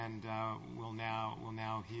And we'll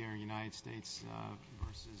now hear United States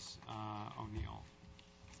versus O'Neill.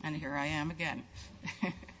 And here I am again.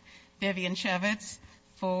 Vivian Shevitz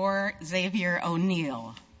for Xavier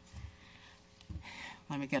O'Neill.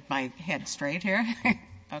 Let me get my head straight here.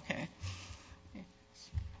 Okay.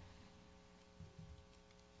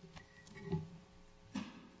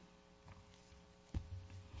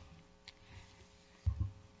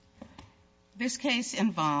 This case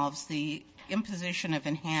involves the imposition of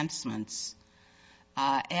enhancements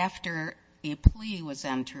after a plea was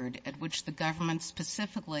entered at which the government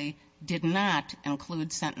specifically did not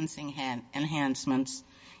include sentencing enhancements,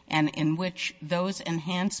 and in which those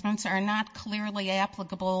enhancements are not clearly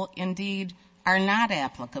applicable, indeed are not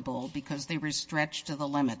applicable because they were stretched to the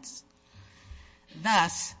limits.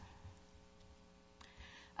 Thus,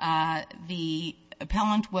 the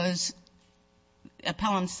appellant's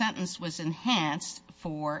sentence was enhanced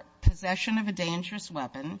for possession of a dangerous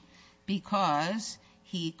weapon because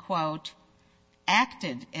he, quote,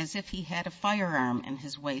 acted as if he had a firearm in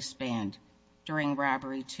his waistband during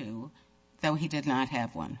robbery 2, though he did not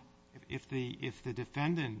have one. If the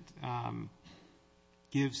defendant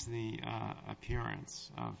gives the appearance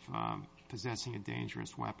of possessing a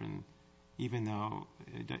dangerous weapon, even though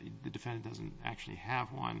the defendant doesn't actually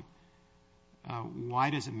have one, why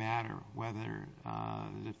does it matter whether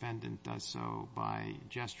the defendant does so by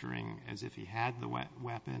gesturing as if he had the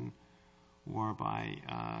weapon or by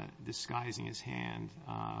disguising his hand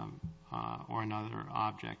or another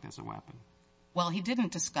object as a weapon? Well, he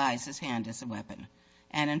didn't disguise his hand as a weapon.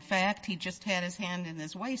 And, in fact, he just had his hand in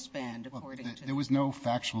his waistband, according to There was no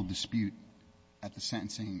factual dispute at the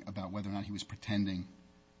sentencing about whether or not he was pretending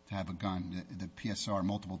to have a gun. The PSR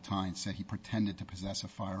multiple times said he pretended to possess a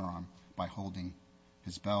firearm by holding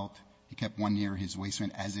his belt. He kept one near his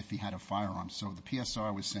waistband as if he had a firearm. So the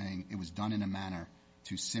PSR was saying it was done in a manner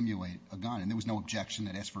to simulate a gun. And there was no objection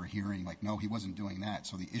that asked for a hearing, like, no, he wasn't doing that.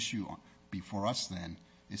 So the issue before us then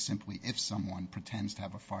is simply if someone pretends to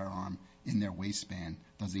have a firearm in their waistband,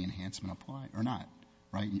 does the enhancement apply or not,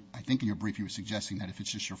 right? I think in your brief you were suggesting that if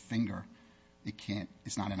it's just your finger,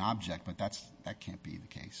 it's not an object, but that can't be the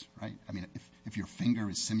case, right? I mean, if your finger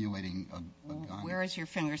is simulating a gun. Where is your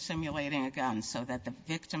finger simulating a gun so that the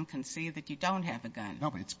victim can see that you don't have a gun?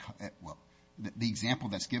 No, but the example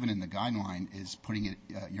that's given in the guideline is putting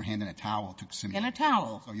your hand in a towel to simulate. In a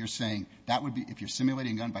towel. So you're saying that would be, if you're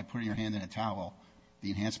simulating a gun by putting your hand in a towel, the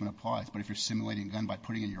enhancement applies. But if you're simulating a gun by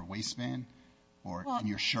putting it in your waistband or in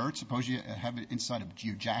your shirt, suppose you have it inside of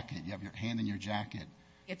your jacket, you have your hand in your jacket.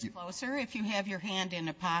 It's closer if you have your hand in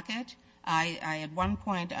a pocket. I at one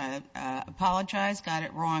point apologized, got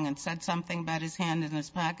it wrong, and said something about his hand in his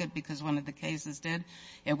pocket because one of the cases did.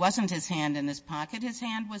 It wasn't his hand in his pocket. His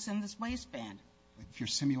hand was in this waistband. If you're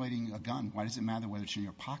simulating a gun, why does it matter whether it's in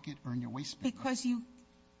your pocket or in your waistband? Because If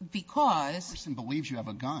a person believes you have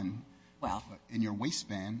a gun in your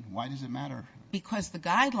waistband, why does it matter? Because the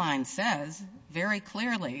guideline says very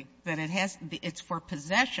clearly that it's for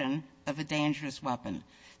possession of a dangerous weapon.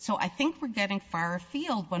 So I think we're getting far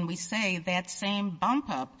afield when we say that same bump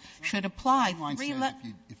up should apply. The guideline says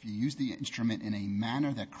if you use the instrument in a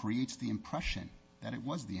manner that creates the impression that it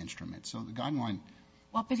was the instrument. So the guideline.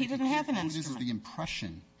 Well, but he didn't have an instrument. This is the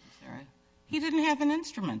impression. Sorry. He didn't have an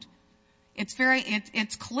instrument.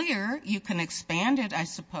 It's clear. You can expand it, I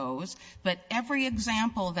suppose, but every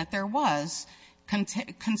example that there was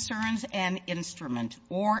concerns an instrument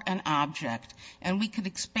or an object, and we could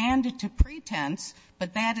expand it to pretense,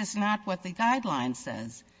 but that is not what the guideline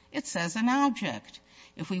says. It says an object.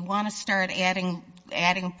 If we want to start adding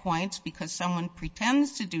points because someone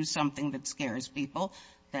pretends to do something that scares people,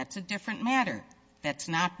 that's a different matter. That's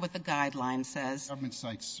not what the guideline says. The government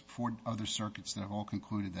cites 4 other circuits that have all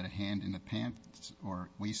concluded that a hand in the pants or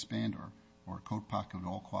waistband or coat pocket would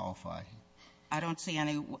all qualify. I don't see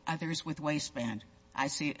any others with waistband. I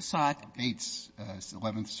saw Bates,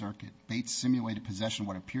 11th Circuit. Bates simulated possession of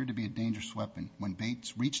what appeared to be a dangerous weapon. When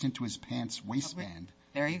Bates reached into his pants waistband,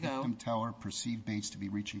 there you go. The victim teller perceived Bates to be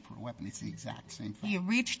reaching for a weapon. It's the exact same thing. He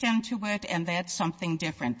reached into it, and that's something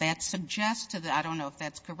different. That suggests I don't know if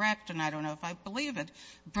that's correct, and I don't know if I believe it,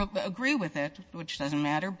 agree with it, which doesn't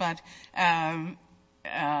matter, but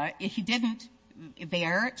he didn't.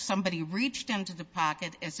 There, somebody reached into the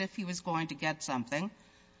pocket as if he was going to get something,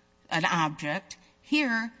 an object.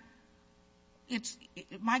 Here,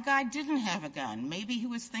 my guy didn't have a gun. Maybe he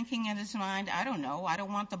was thinking in his mind, I don't know, I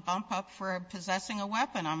don't want the bump up for possessing a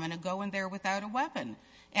weapon. I'm going to go in there without a weapon.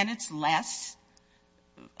 And it's less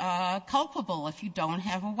culpable if you don't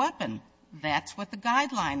have a weapon. That's what the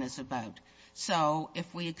guideline is about. So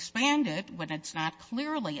if we expand it when it's not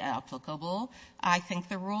clearly applicable, I think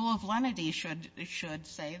the rule of lenity should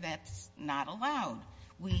say that's not allowed.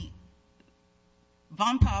 We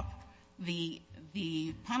bump up the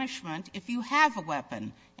punishment if you have a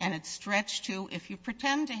weapon, and it's stretched to if you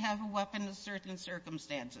pretend to have a weapon in certain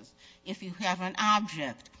circumstances, if you have an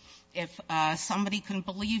object, if somebody can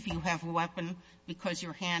believe you have a weapon because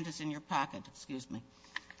your hand is in your pocket. Excuse me.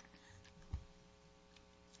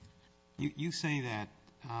 You say that,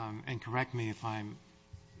 and correct me if I'm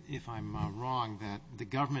wrong, that the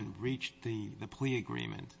government reached the plea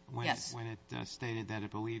agreement when it stated that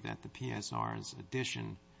it believed that the PSR's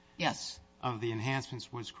addition of the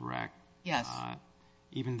enhancements was correct. Yes.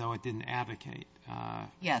 Even though it didn't advocate.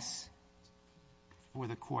 Yes. For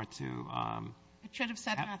the court to it should have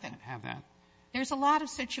said nothing. Have that. There's a lot of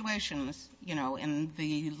situations, you know, in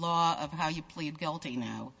the law of how you plead guilty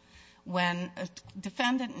now, when a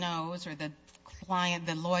defendant knows or the client,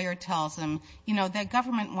 the lawyer tells them, you know, the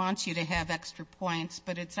government wants you to have extra points,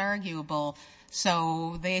 but it's arguable,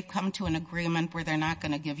 so they've come to an agreement where they're not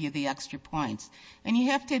going to give you the extra points. And you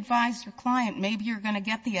have to advise your client, maybe you're going to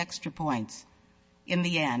get the extra points in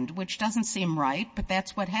the end, which doesn't seem right, but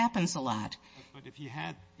that's what happens a lot. But if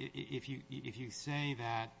you say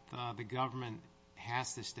that the government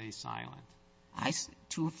has to stay silent.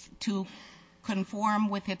 To conform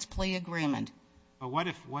with its plea agreement. But what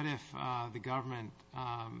if the government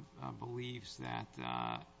believes that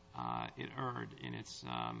it erred in its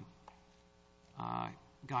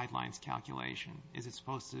guidelines calculation? Is it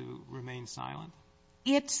supposed to remain silent?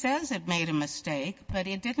 It says it made a mistake, but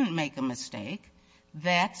it didn't make a mistake.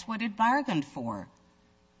 That's what it bargained for.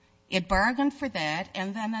 It bargained for that,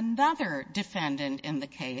 and then another defendant in the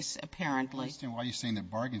case, apparently. I understand why you're saying they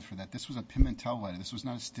bargained for that. This was a Pimentel letter. This was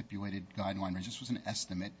not a stipulated guideline range. This was an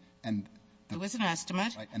estimate. And it was an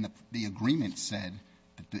estimate. Right, and the agreement said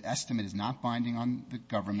that the estimate is not binding on the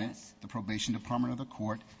government, the probation department, or the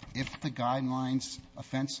court, if the guidelines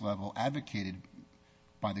offense level advocated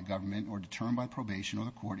by the government or determined by probation or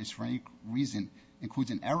the court is for any reason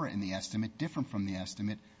includes an error in the estimate different from the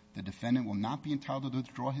estimate, the defendant will not be entitled to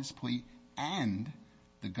withdraw his plea, and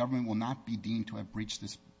the government will not be deemed to have breached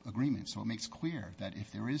this agreement. So it makes clear that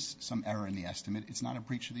if there is some error in the estimate, it's not a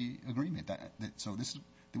breach of the agreement. So this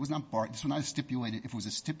was not a stipulated. If it was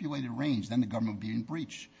a stipulated range, then the government would be in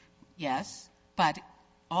breach. Yes, but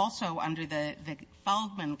also under the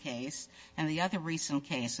Feldman case and the other recent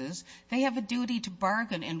cases, they have a duty to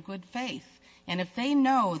bargain in good faith. And if they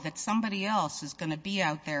know that somebody else is going to be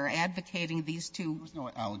out there advocating these two — There was no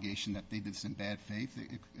allegation that they did this in bad faith.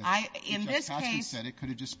 In this case — said it could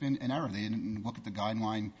have just been an error. They didn't look at the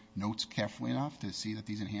guideline notes carefully enough to see that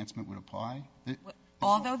these enhancements would apply.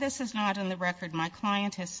 Although this is not in the record, my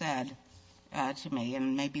client has said to me,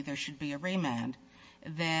 and maybe there should be a remand,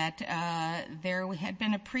 that there had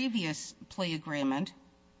been a previous plea agreement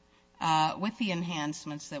with the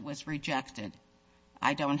enhancements that was rejected.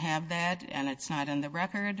 I don't have that, and it's not in the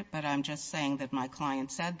record, but I'm just saying that my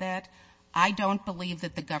client said that. I don't believe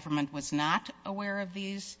that the government was not aware of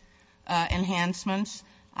these enhancements.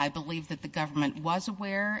 I believe that the government was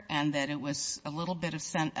aware and that it was a little bit of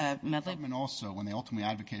the government also, when they ultimately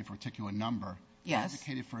advocated for a particular number, yes,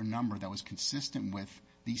 advocated for a number that was consistent with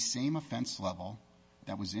the same offense level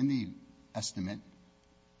that was in the estimate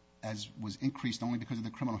as was increased only because of the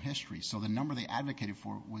criminal history. So the number they advocated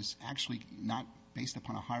for was actually not based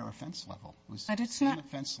upon a higher offense level. It was the same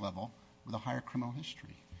offense level with a higher criminal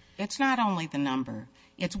history. It's not only the number.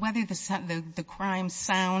 It's whether the crime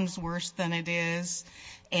sounds worse than it is.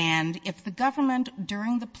 And if the government,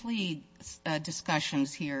 during the plea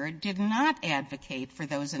discussions here, did not advocate for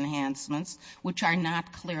those enhancements, which are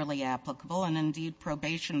not clearly applicable, and indeed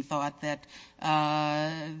probation thought that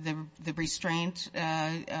the restraint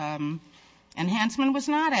enhancement was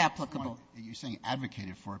not applicable. You're saying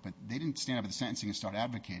advocated for it, but they didn't stand up at the sentencing and start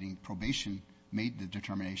advocating. Probation made the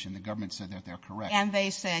determination. The government said that they're correct. And they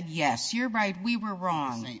said, yes, you're right, we were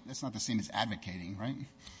wrong. That's not the same as advocating, right?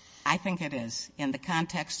 I think it is, in the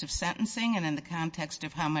context of sentencing and in the context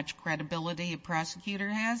of how much credibility a prosecutor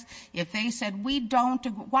has. If they said, we don't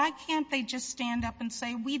agree, why can't they just stand up and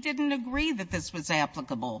say, we didn't agree that this was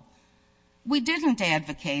applicable? We didn't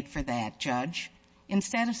advocate for that, Judge.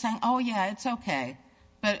 Instead of saying, oh, yeah, it's okay,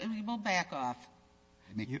 but we'll back off.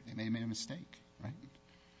 They may have made a mistake, right?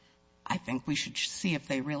 I think we should see if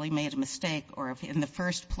they really made a mistake, or if in the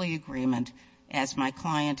first plea agreement, as my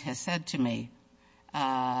client has said to me,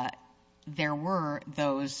 there were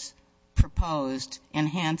those proposed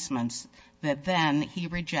enhancements that then he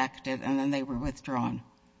rejected and then they were withdrawn.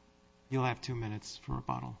 You'll have 2 minutes for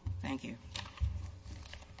rebuttal. Thank you.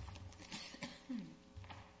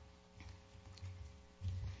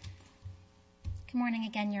 Good morning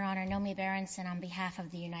again, Your Honor. Nomi Berenson on behalf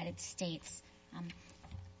of the United States.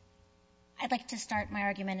 I'd like to start my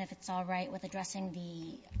argument, if it's all right, with addressing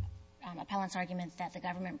the appellant's argument that the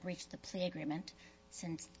government breached the plea agreement,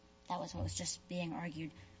 since that was what was just being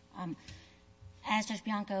argued. As Judge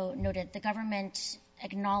Bianco noted, the government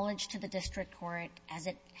acknowledged to the district court, as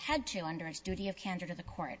it had to under its duty of candor to the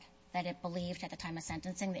court, that it believed at the time of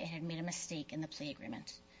sentencing that it had made a mistake in the plea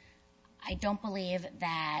agreement. I don't believe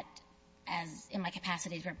that, as in my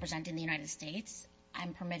capacity as representing the United States,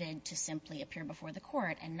 I'm permitted to simply appear before the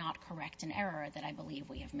court and not correct an error that I believe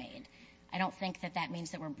we have made. I don't think that that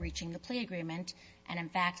means that we're breaching the plea agreement, and in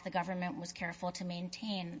fact, the government was careful to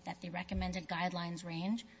maintain that the recommended guidelines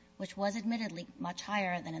range, which was admittedly much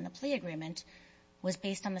higher than in the plea agreement, was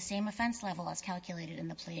based on the same offense level as calculated in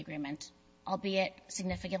the plea agreement, albeit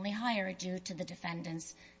significantly higher due to the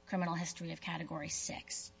defendant's criminal history of Category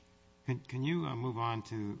 6. Can you move on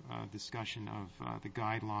to discussion of the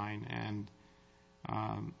guideline and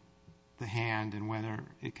the hand and whether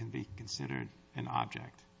it can be considered an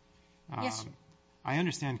object? Yes. I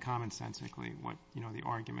understand commonsensically what, the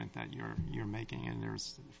argument that you're making, and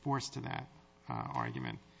there's force to that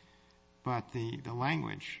argument. But the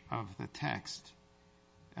language of the text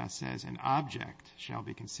says an object shall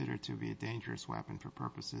be considered to be a dangerous weapon for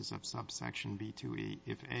purposes of subsection B2E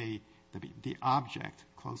if the object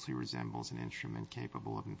closely resembles an instrument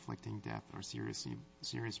capable of inflicting death or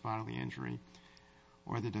serious bodily injury,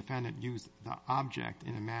 or the defendant used the object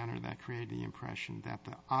in a manner that created the impression that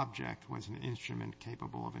the object was an instrument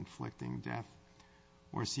capable of inflicting death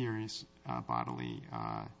or serious bodily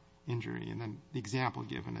injury. And then the example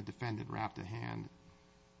given, a defendant wrapped a hand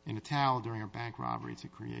in a towel during a bank robbery to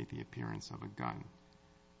create the appearance of a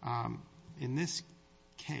gun. In this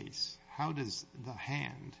case, how does the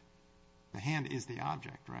hand is the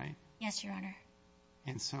object, right? Yes, Your Honor.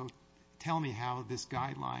 And so tell me how this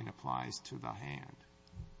guideline applies to the hand.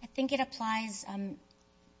 I think it applies,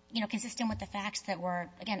 consistent with the facts that were,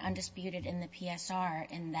 again, undisputed in the PSR,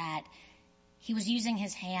 in that he was using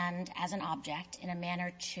his hand as an object in a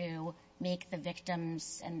manner to make the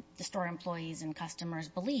victims and the store employees and customers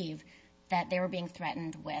believe that they were being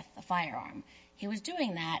threatened with a firearm. He was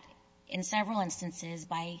doing that in several instances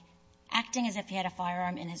by acting as if he had a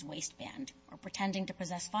firearm in his waistband, or pretending to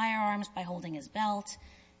possess firearms by holding his belt,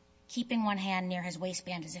 keeping one hand near his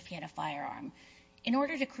waistband as if he had a firearm. In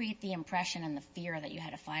order to create the impression and the fear that you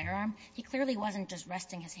had a firearm, he clearly wasn't just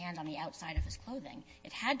resting his hand on the outside of his clothing.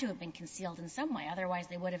 It had to have been concealed in some way. Otherwise,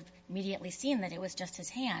 they would have immediately seen that it was just his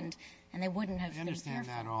hand, and they wouldn't have been fearful. I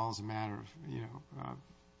understand that all is a matter of,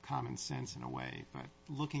 common sense in a way, but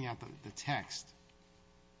looking at the text,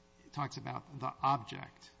 it talks about the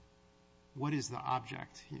object. What is the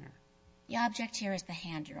object here? The object here is the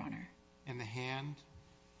hand, Your Honor. And the hand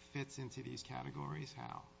fits into these categories?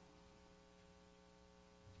 How?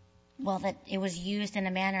 Well, that it was used in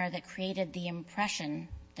a manner that created the impression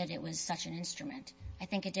that it was such an instrument. I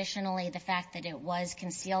think additionally, the fact that it was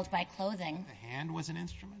concealed by clothing. The hand was an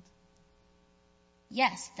instrument?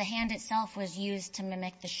 Yes. The hand itself was used to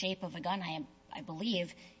mimic the shape of a gun, I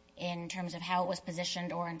believe, in terms of how it was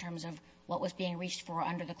positioned or in terms of what was being reached for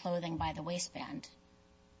under the clothing by the waistband.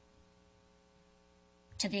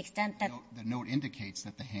 To the extent that the note indicates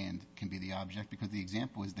that the hand can be the object because the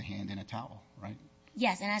example is the hand in a towel, right?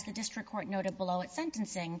 Yes, and as the district court noted below its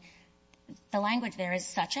sentencing, the language there is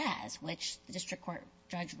such as, which the district court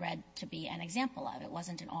judge read to be an example of. It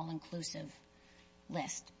wasn't an all-inclusive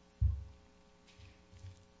list.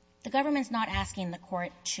 The government's not asking the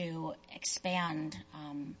court to expand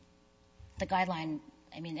the guideline.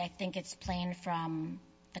 I mean, I think it's plain from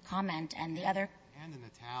the comment and the other. The hand in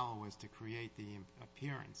the towel was to create the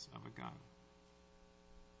appearance of a gun.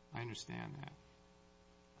 I understand that.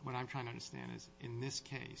 What I'm trying to understand is, in this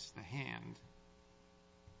case, the hand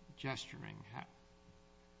gesturing,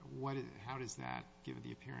 how does that give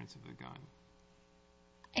the appearance of a gun?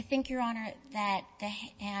 I think, Your Honor, that the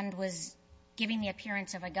hand was giving the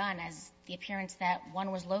appearance of a gun as the appearance that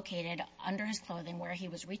one was located under his clothing where he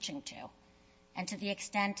was reaching to. And to the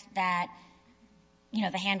extent that,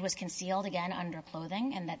 the hand was concealed, again, under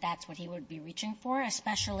clothing, and that that's what he would be reaching for,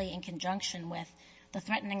 especially in conjunction with the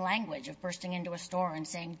threatening language of bursting into a store and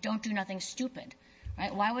saying, don't do nothing stupid,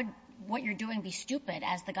 right? Why would what you're doing be stupid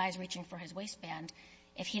as the guy's reaching for his waistband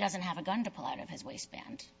if he doesn't have a gun to pull out of his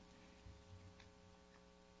waistband?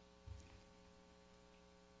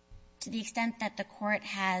 To the extent that the court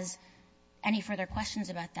has any further questions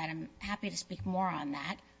about that, I'm happy to speak more on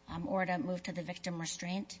that, or to move to the victim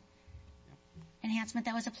restraint enhancement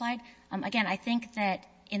that was applied. Again, I think that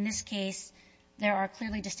in this case, there are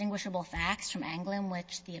clearly distinguishable facts from Anglin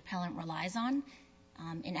which the appellant relies on.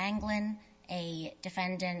 In Anglin, a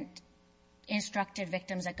defendant instructed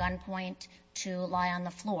victims at gunpoint to lie on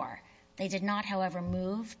the floor. They did not, however,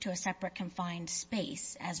 move to a separate confined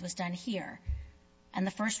space, as was done here. And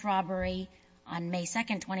the first robbery on May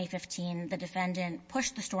 2nd, 2015, the defendant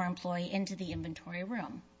pushed the store employee into the inventory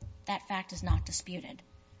room. That fact is not disputed.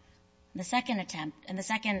 The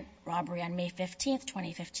second robbery on May 15th,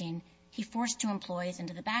 2015, he forced 2 employees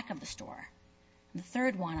into the back of the store. And the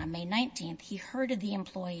third one on May 19th, he herded the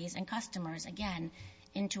employees and customers again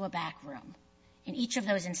into a back room. In each of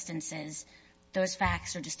those instances, those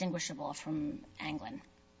facts are distinguishable from Anglin.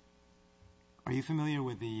 Are you familiar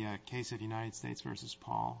with the case of United States v.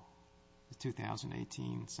 Paul, the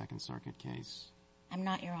 2018 Second Circuit case? I'm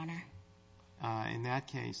not, Your Honor. In that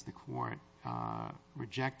case, the court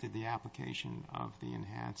rejected the application of the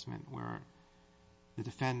enhancement where the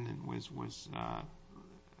defendant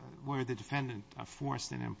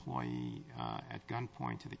forced an employee at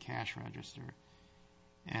gunpoint to the cash register.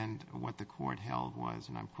 And what the court held was,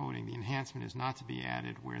 and I'm quoting, the enhancement is not to be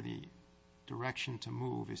added where the direction to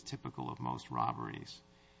move is typical of most robberies.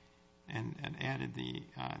 And added the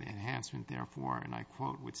enhancement, therefore, and I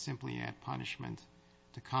quote, would simply add punishment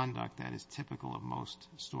to conduct that is typical of most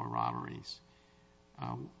store robberies.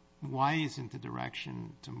 Why isn't the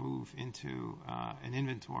direction to move into an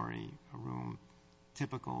inventory room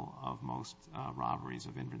typical of most robberies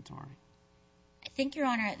of inventory? I think, Your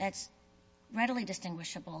Honor, that's readily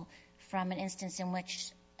distinguishable from an instance in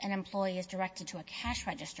which an employee is directed to a cash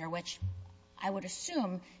register, which I would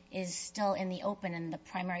assume is still in the open in the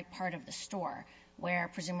primary part of the store, where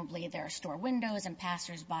presumably there are store windows and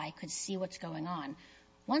passersby could see what's going on.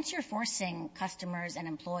 Once you're forcing customers and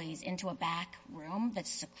employees into a back room that's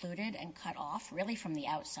secluded and cut off really from the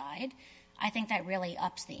outside, I think that really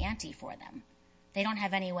ups the ante for them. They don't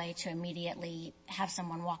have any way to immediately have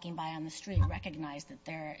someone walking by on the street recognize that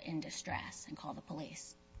they're in distress and call the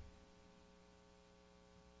police.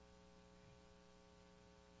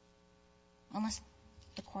 Unless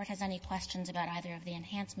the court has any questions about either of the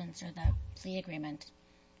enhancements or the plea agreement,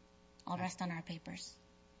 I'll rest on our papers.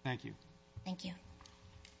 Thank you. Thank you.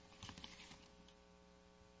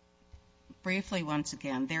 Briefly, once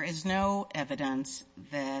again, there is no evidence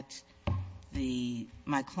that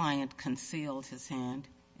my client concealed his hand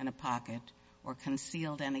in a pocket or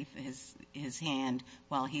concealed his hand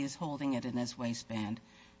while he is holding it in his waistband.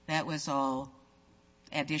 That was all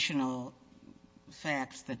additional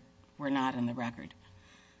facts that were not in the record.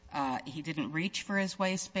 He didn't reach for his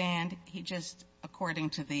waistband. He just, according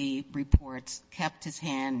to the reports, kept his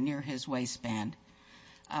hand near his waistband.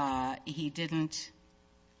 He didn't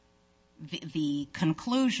the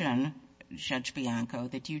conclusion, Judge Bianco,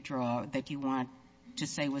 that you draw, that you want to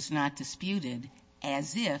say was not disputed,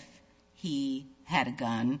 as if he had a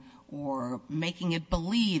gun or making it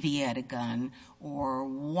believe he had a gun or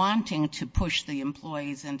wanting to push the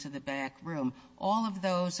employees into the back room. All of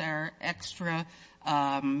those are extra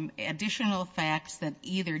additional facts that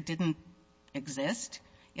either didn't exist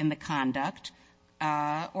in the conduct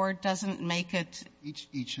or doesn't make it.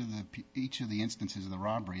 Each of the instances of the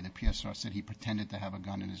robbery, the PSR said he pretended to have a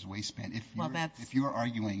gun in his waistband. If you're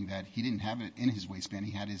arguing that he didn't have it in his waistband,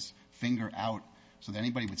 he had his finger out so that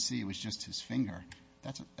anybody would see it was just his finger,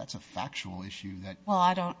 that's a factual issue that. Well,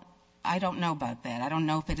 I don't know about that. I don't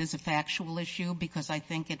know if it is a factual issue because I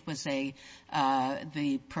think it was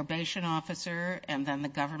the probation officer and then the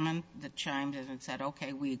government that chimed in and said,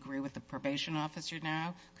 okay, we agree with the probation officer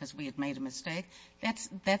now because we had made a mistake.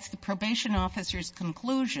 That's the probation officer's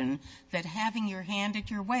conclusion that having your hand at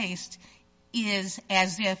your waist is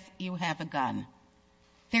as if you have a gun.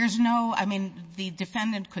 There's no, I mean, the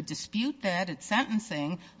defendant could dispute that at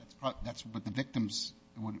sentencing. That's what the victims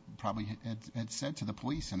would probably had said to the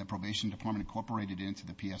police, and the probation department incorporated it into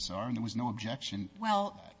the PSR, and there was no objection.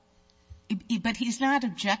 Well, but he's not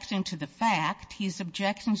objecting to the fact. He's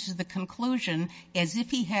objecting to the conclusion as if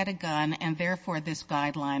he had a gun, and therefore this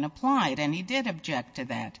guideline applied, and he did object to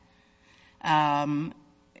that. And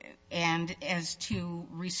as to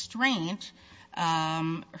restraint,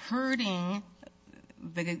 herding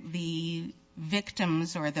the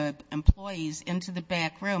victims or the employees into the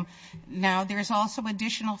back room. Now, there's also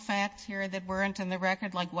additional facts here that weren't in the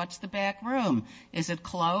record, like what's the back room? Is it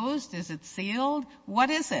closed? Is it sealed? What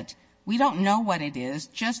is it? We don't know what it is,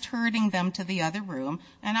 just herding them to the other room.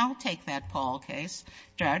 And I'll take that Paul case.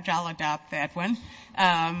 Judge, I'll adopt that one.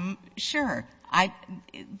 Sure.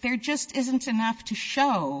 There just isn't enough to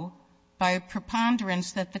show by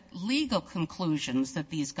preponderance that the legal conclusions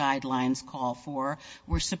that these guidelines call for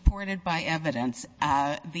were supported by evidence,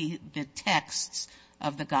 the texts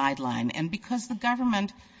of the guideline. And because the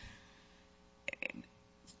government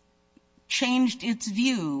changed its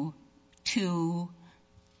view to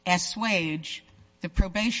assuage the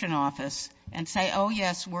probation office and say, oh,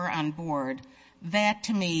 yes, we're on board, that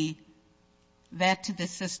to me, that to the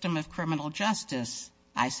system of criminal justice,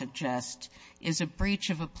 I suggest, is a breach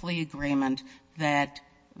of a plea agreement that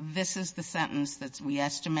this is the sentence that we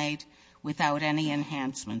estimate without any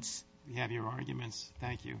enhancements. We have your arguments.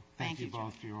 Thank you. Thank you, both for your